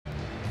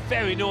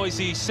very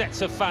noisy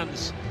sets of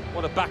fans.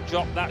 What a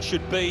backdrop that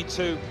should be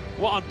to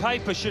what on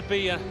paper should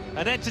be an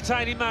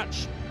entertaining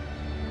match.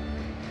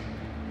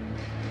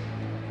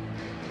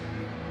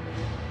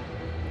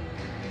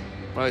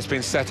 Well, it's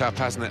been set up,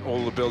 hasn't it,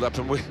 all the build-up,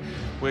 and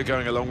we're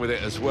going along with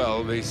it as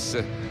well. These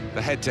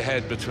the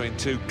head-to-head between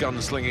two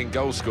gunslinging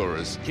goal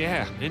scorers.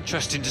 Yeah,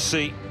 interesting to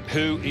see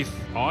who, if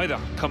either,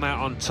 come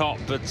out on top,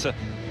 but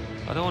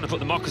I don't want to put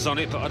the mockers on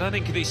it, but I don't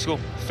think this will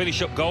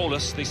finish up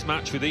goalless, this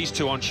match, with these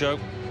two on show.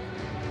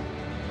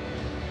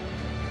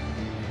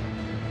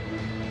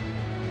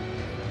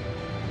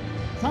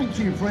 Thank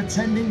you for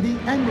attending the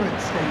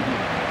Emirates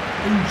Stadium.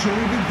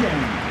 Enjoy the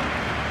game.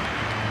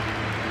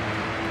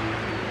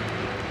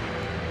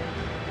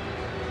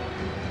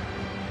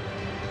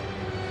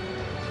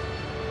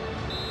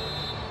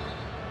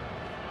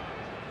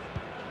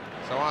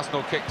 So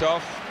Arsenal kicked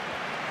off.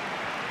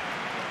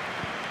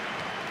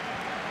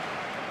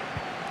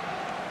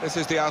 This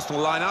is the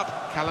Arsenal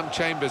lineup. Callum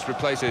Chambers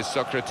replaces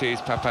Socrates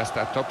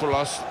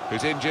Papastatopoulos,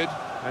 who's injured.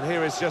 And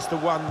here is just the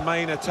one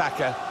main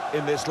attacker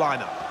in this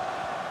lineup.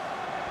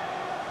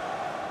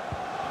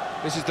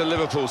 This is the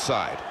Liverpool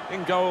side.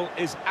 In goal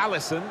is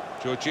Alisson.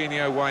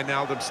 Jorginho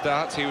Wijnaldum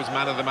starts. He was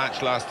man of the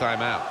match last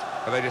time out.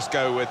 And they just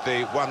go with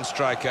the one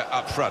striker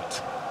up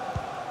front.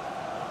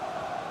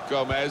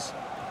 Gomez.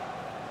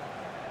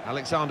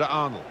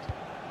 Alexander-Arnold.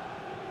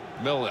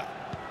 Milner.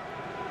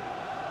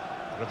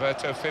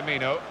 Roberto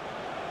Firmino.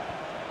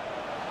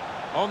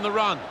 On the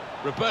run,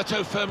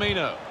 Roberto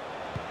Firmino.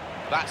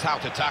 That's how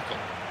to tackle.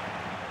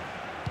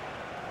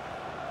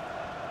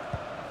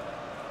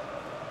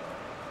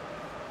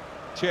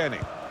 Tierney.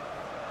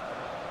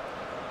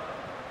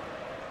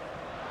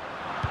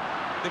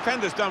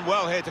 Defender's done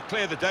well here to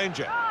clear the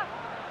danger.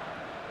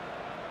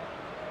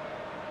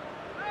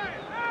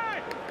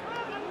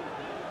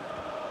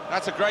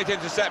 That's a great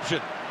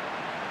interception.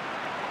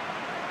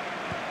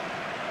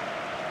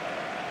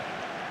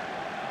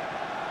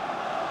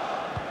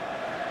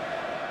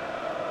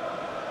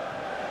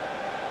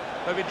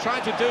 They've been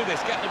trying to do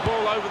this, get the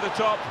ball over the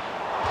top.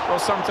 Well,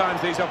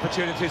 sometimes these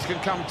opportunities can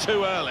come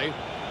too early,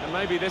 and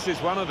maybe this is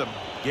one of them.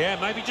 Yeah,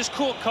 maybe just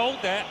caught cold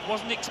there.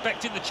 Wasn't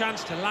expecting the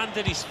chance to land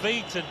at his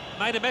feet and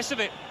made a mess of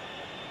it.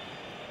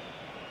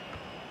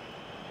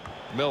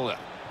 Milner.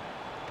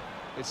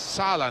 It's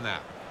Salah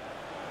now.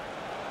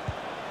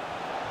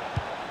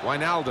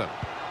 Wijnaldum.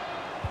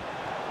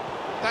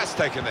 That's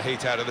taken the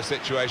heat out of the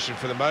situation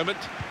for the moment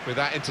with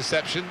that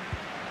interception.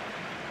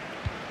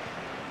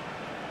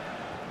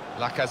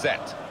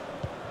 Lacazette.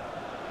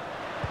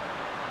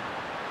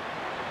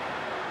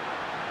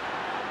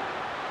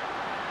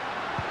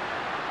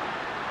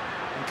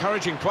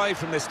 Encouraging play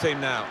from this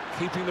team now,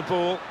 keeping the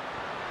ball.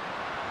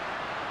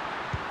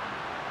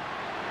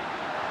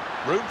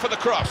 Room for the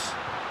cross.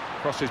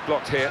 Cross is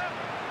blocked here.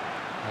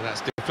 And that's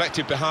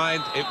deflected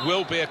behind. It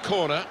will be a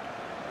corner.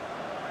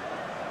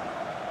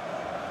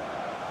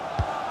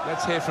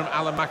 Let's hear from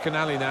Alan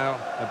McInally now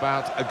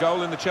about a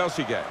goal in the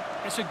Chelsea game.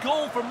 It's a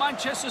goal for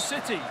Manchester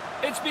City.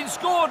 It's been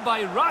scored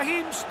by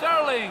Raheem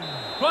Sterling.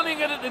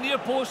 Running in at the near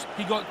post,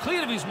 he got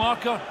clear of his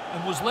marker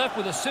and was left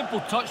with a simple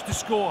touch to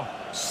score.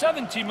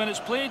 17 minutes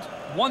played,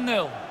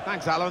 1-0.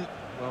 Thanks, Alan.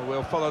 Well,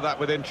 we'll follow that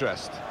with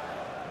interest.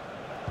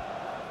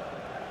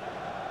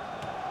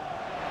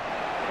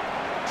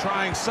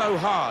 Trying so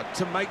hard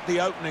to make the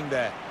opening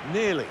there.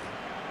 Nearly.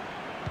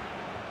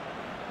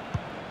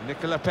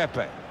 Nicola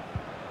Pepe.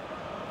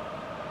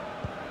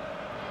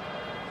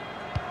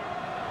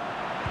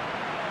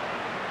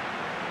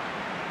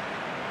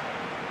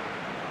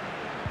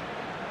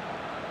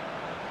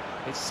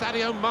 It's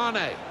Sadio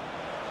Mane.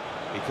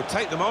 He could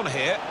take them on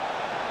here.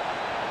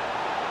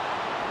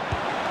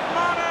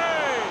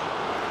 Mane!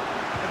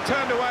 And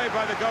turned away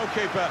by the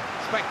goalkeeper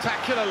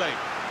spectacularly.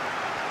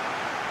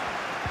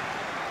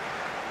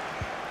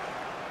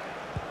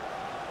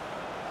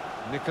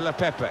 Nicola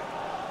Pepe.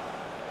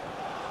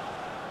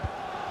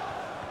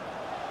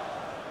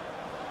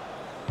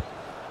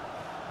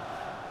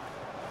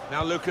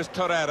 Now Lucas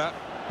Torreira.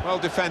 Well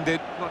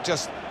defended, not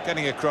just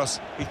getting across,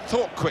 he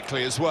thought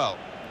quickly as well.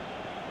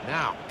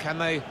 Now, can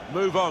they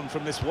move on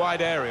from this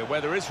wide area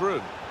where there is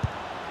room?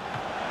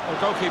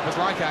 Well, goalkeepers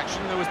like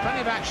action. There was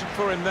plenty of action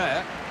for him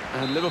there.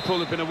 And Liverpool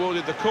have been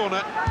awarded the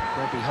corner.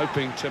 They'll be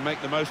hoping to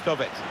make the most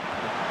of it.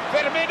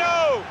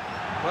 Firmino!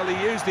 Well,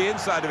 he used the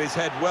inside of his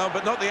head well,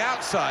 but not the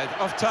outside,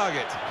 off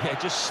target. Yeah,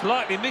 just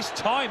slightly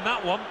mistimed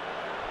that one.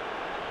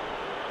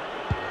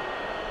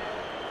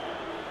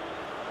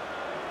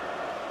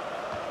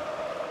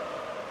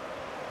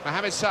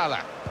 Mohamed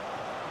Salah.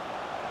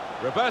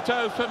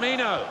 Roberto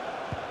Firmino.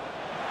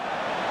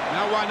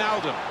 Now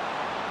Wijnaldum.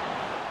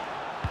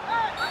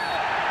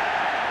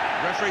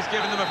 Referee's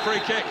given them a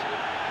free kick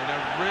in a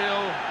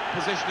real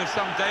position of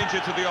some danger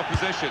to the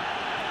opposition.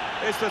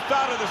 It's the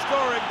start of the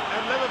scoring,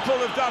 and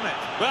Liverpool have done it.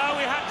 Well,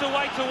 we had to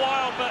wait a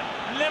while, but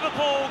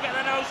Liverpool get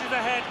their noses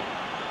ahead.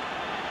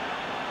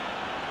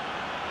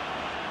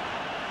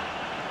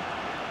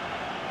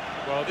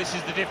 Well, this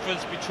is the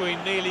difference between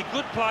nearly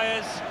good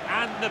players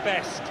and the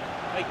best.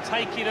 They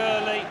take it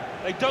early,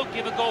 They don't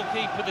give a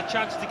goalkeeper the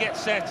chance to get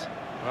set.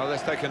 Well,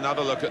 let's take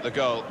another look at the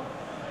goal.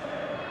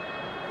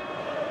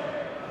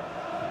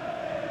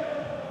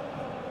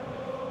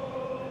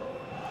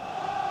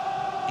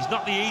 He's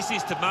not the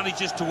easiest of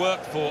managers to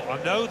work for,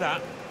 I know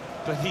that,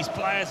 but his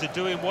players are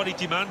doing what he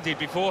demanded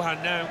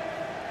beforehand now.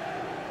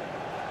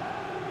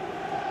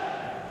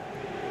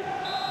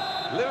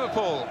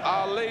 Liverpool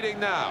are leading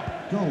now.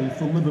 Goal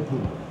for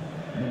Liverpool.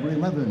 Number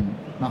 11,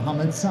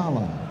 Mohamed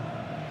Salah.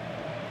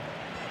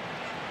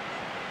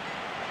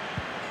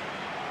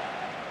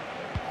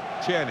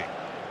 Tierney.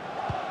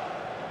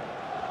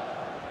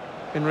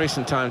 In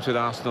recent times with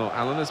Arsenal,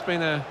 Alan, there's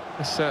been a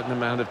certain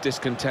amount of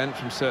discontent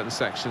from certain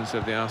sections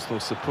of the Arsenal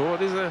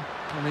support. Is there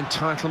an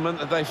entitlement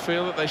that they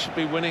feel that they should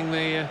be winning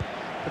the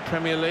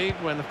Premier League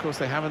when, of course,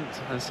 they haven't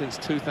since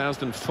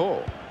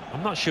 2004?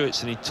 I'm not sure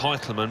it's an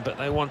entitlement, but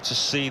they want to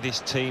see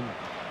this team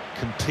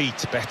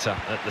compete better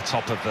at the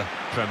top of the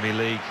Premier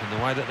League in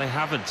the way that they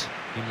haven't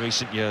in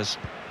recent years.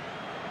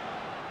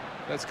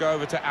 Let's go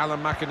over to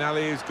Alan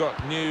McInally, who's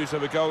got news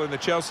of a goal in the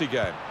Chelsea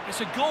game.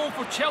 It's a goal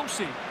for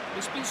Chelsea.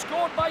 It's been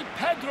scored by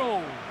Pedro.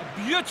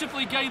 A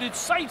beautifully guided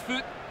side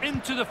foot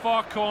into the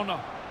far corner.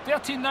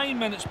 39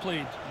 minutes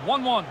played.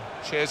 1-1.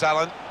 Cheers,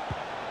 Alan.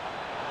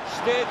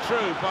 Steered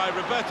through by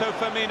Roberto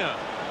Firmino.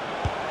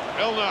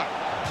 Milner.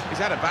 He's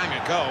had a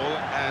banger goal,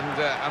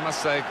 and I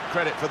must say,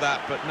 credit for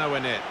that, but nowhere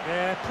near.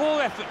 Yeah,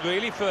 poor effort,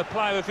 really, for a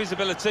player of his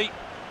ability.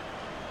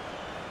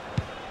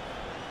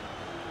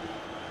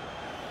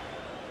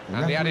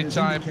 And the added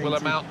time will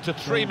amount to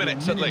 3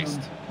 minutes at least.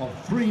 Of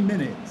 3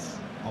 minutes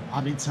of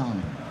added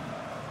time.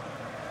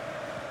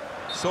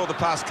 Saw the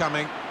pass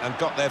coming and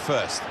got there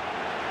first.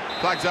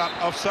 Flags up,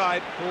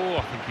 offside. Oh,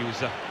 I think he was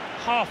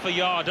half a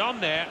yard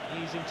on there.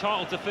 He's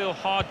entitled to feel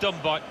hard done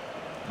by.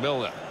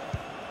 Milner.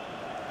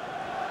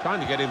 Trying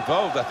to get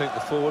involved, I think, the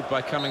forward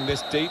by coming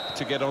this deep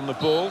to get on the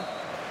ball.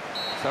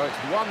 So it's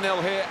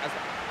 1-0 here.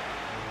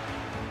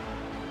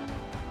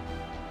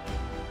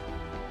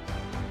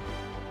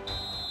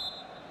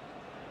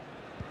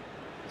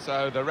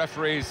 So the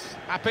referee's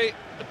happy.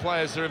 The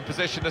players are in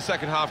position. The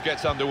second half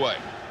gets underway.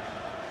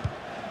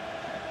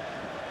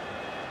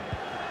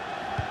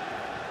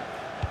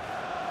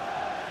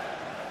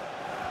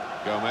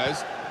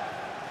 Gomez.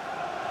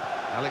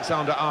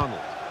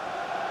 Alexander-Arnold.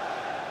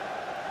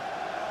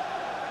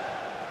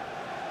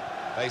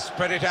 They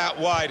spread it out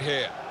wide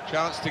here.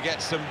 Chance to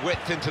get some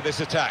width into this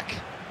attack.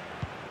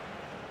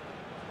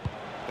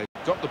 They've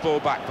got the ball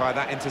back by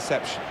that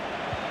interception.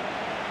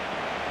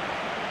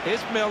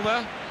 Here's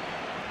Milner.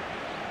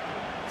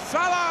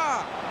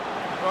 Salah!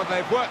 Well,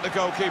 they've worked the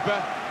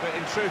goalkeeper, but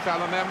in truth,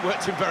 Alan, they haven't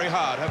worked him very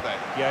hard, have they?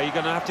 Yeah, you're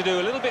going to have to do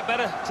a little bit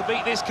better to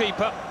beat this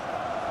keeper.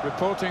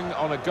 Reporting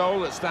on a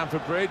goal at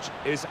Stamford Bridge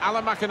is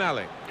Alan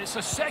McInally. It's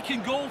a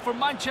second goal for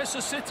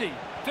Manchester City.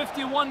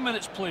 51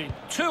 minutes played.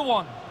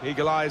 2-1.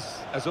 Eagle eyes,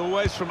 as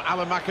always, from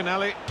Alan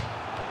McInally.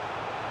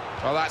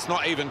 Well, that's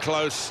not even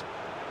close.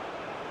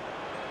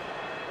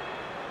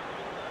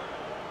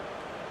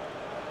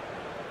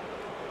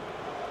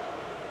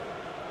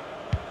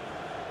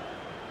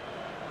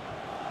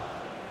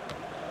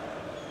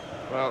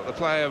 Well, the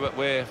player that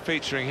we're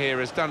featuring here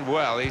has done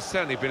well. He's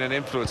certainly been an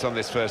influence on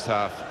this first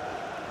half.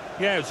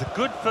 Yeah, it was a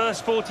good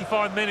first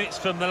 45 minutes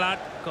from the lad.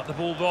 Got the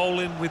ball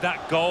rolling with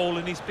that goal,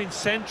 and he's been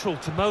central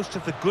to most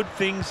of the good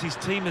things his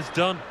team has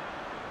done.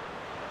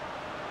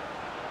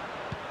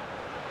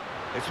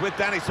 It's with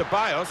Dani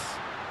Ceballos.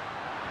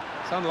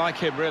 It's unlike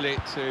him, really,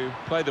 to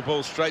play the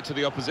ball straight to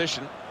the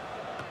opposition.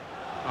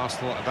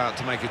 Arsenal about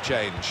to make a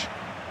change.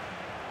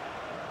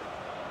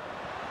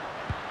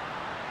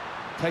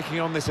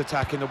 Taking on this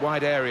attack in the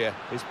wide area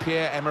is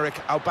Pierre-Emerick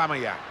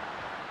Aubameyang.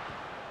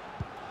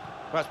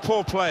 That's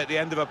poor play at the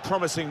end of a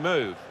promising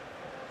move.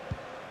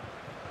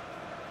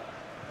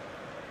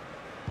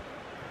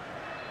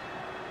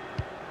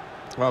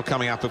 Well,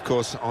 coming up, of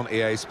course, on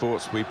EA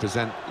Sports, we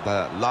present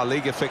the La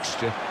Liga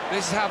fixture.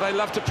 This is how they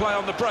love to play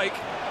on the break.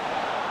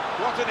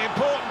 What an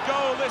important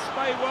goal this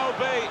may well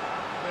be.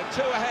 They're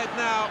 2 ahead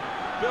now,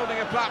 building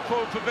a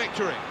platform for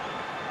victory.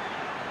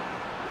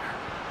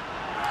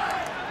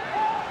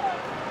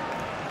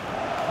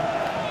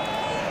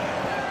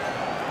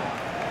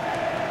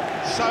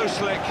 So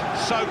slick,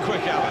 so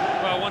quick,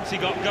 Alan. Well, once he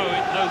got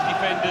going, those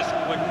defenders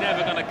were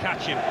never going to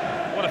catch him.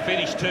 What a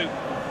finish, too.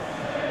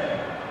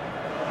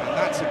 And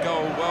that's a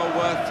goal well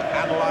worth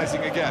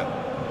analysing again.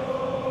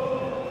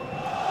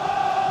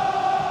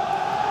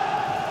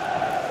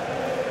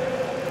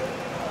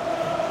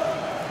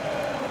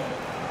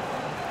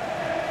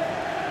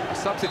 A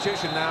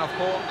substitution now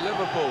for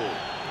Liverpool.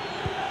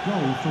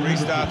 Goal for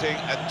Restarting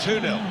Liverpool. at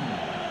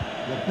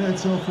 2-0.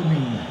 Roberto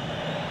Firmino.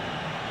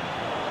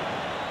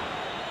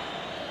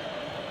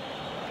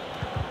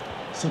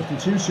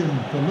 Substitution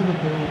for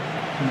Liverpool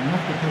coming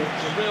off the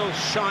pitch. A real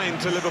shine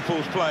to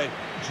Liverpool's play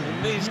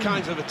in these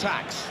kinds of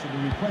attacks. To be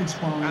replaced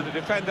by And the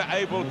defender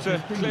able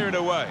to clear it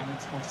away.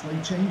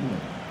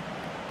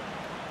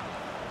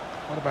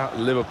 What about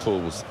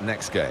Liverpool's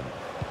next game?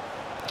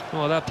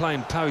 Well, they're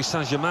playing Paris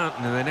Saint-Germain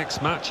in their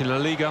next match in La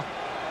Liga.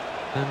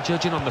 And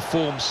judging on the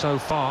form so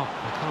far,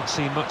 I can't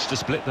see much to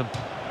split them.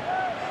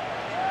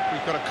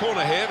 We've got a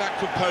corner here, that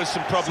could pose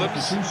some problems.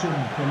 Substitution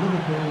for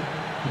Liverpool.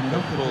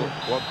 Liverpool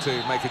want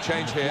to make a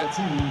change here.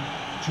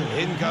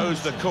 In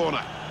goes the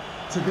corner.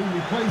 To be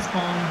replaced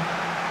by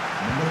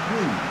number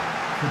 3.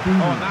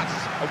 Oh, and that's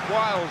a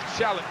wild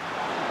challenge.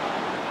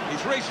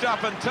 He's reached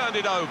up and turned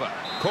it over.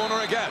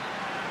 Corner again.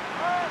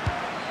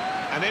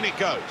 And in it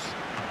goes.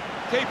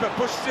 Keeper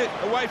pushes it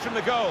away from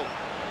the goal.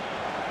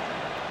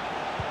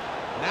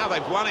 Now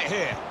they've won it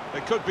here. They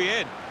could be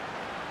in.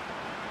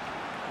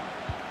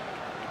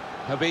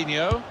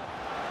 Fabinho.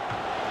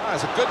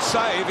 That's a good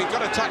save. He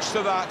got a touch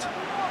to that.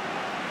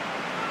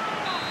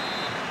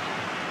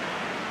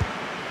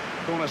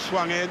 Corner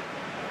swung in.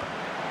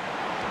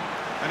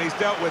 And he's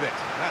dealt with it.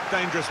 That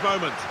dangerous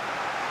moment.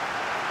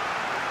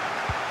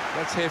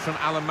 Let's hear from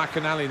Alan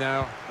McInally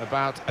now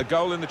about a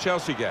goal in the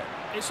Chelsea game.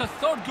 It's a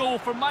third goal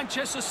for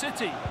Manchester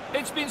City.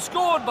 It's been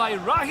scored by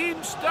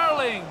Raheem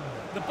Sterling.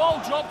 The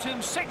ball dropped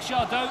him 6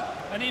 yards out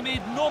and he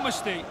made no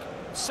mistake.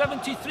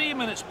 73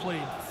 minutes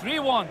played,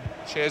 3-1.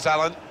 Cheers,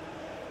 Alan.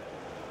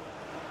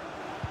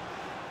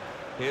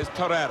 Here's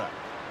Torreira.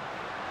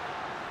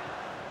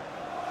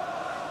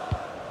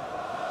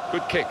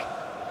 Good kick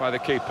by the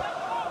keeper.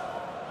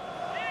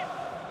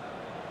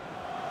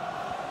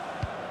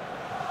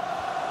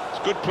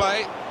 It's good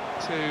play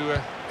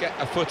to get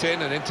a foot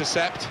in and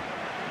intercept.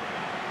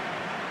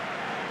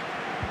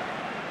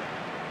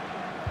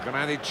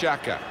 Granit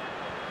Xhaka.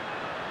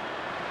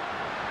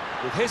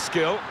 With his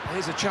skill,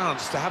 here's a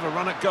chance to have a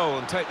run at goal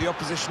and take the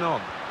opposition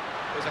on.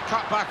 There's a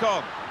cut back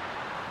on.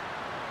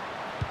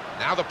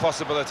 Now the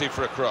possibility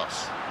for a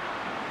cross.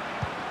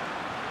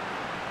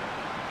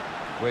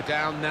 We're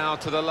down now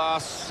to the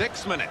last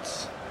 6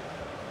 minutes.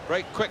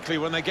 Break quickly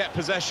when they get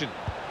possession.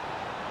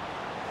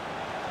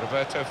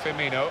 Roberto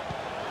Firmino.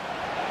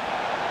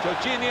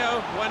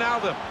 Jorginho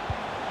Wijnaldum.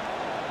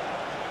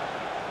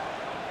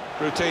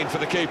 Routine for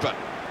the keeper.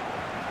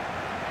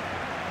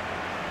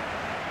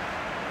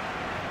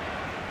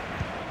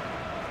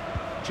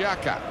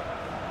 Xhaka.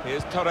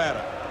 Here's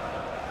Torreira.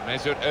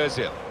 Mesut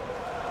Ozil.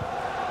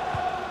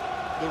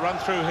 The run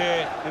through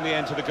here in the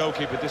end to the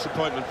goalkeeper,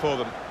 disappointment for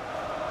them.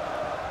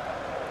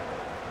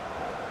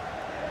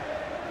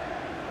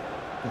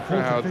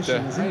 Crowd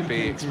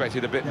maybe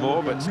expected a bit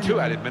more, but it's 2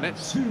 added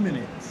minutes. 2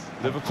 minutes.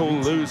 Liverpool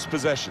lose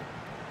possession.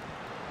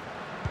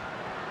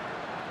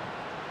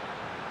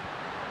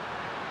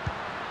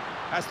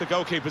 That's the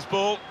goalkeeper's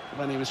ball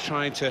when he was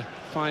trying to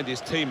find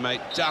his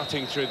teammate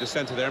darting through the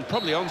centre there and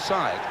probably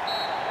onside.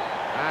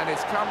 And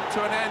it's come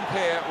to an end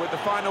here with the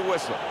final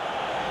whistle.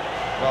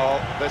 Well,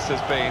 this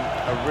has been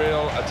a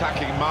real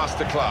attacking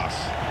masterclass.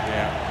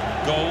 Yeah.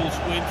 Goals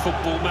win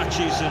football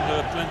matches, and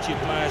there are plenty of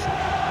players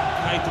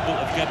capable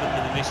of getting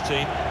them in this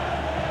team.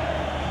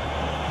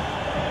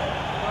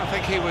 I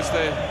think he was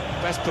the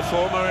best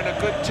performer in a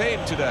good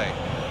team today.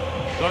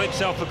 Got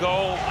himself a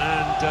goal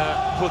and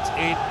put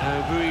in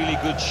a really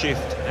good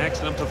shift.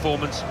 Excellent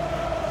performance.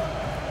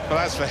 But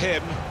as for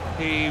him,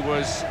 he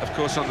was, of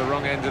course, on the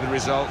wrong end of the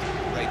result.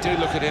 They do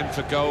look at him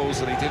for goals,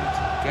 and he didn't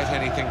get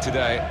anything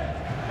today.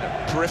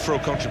 A peripheral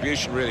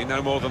contribution, really,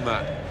 no more than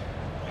that.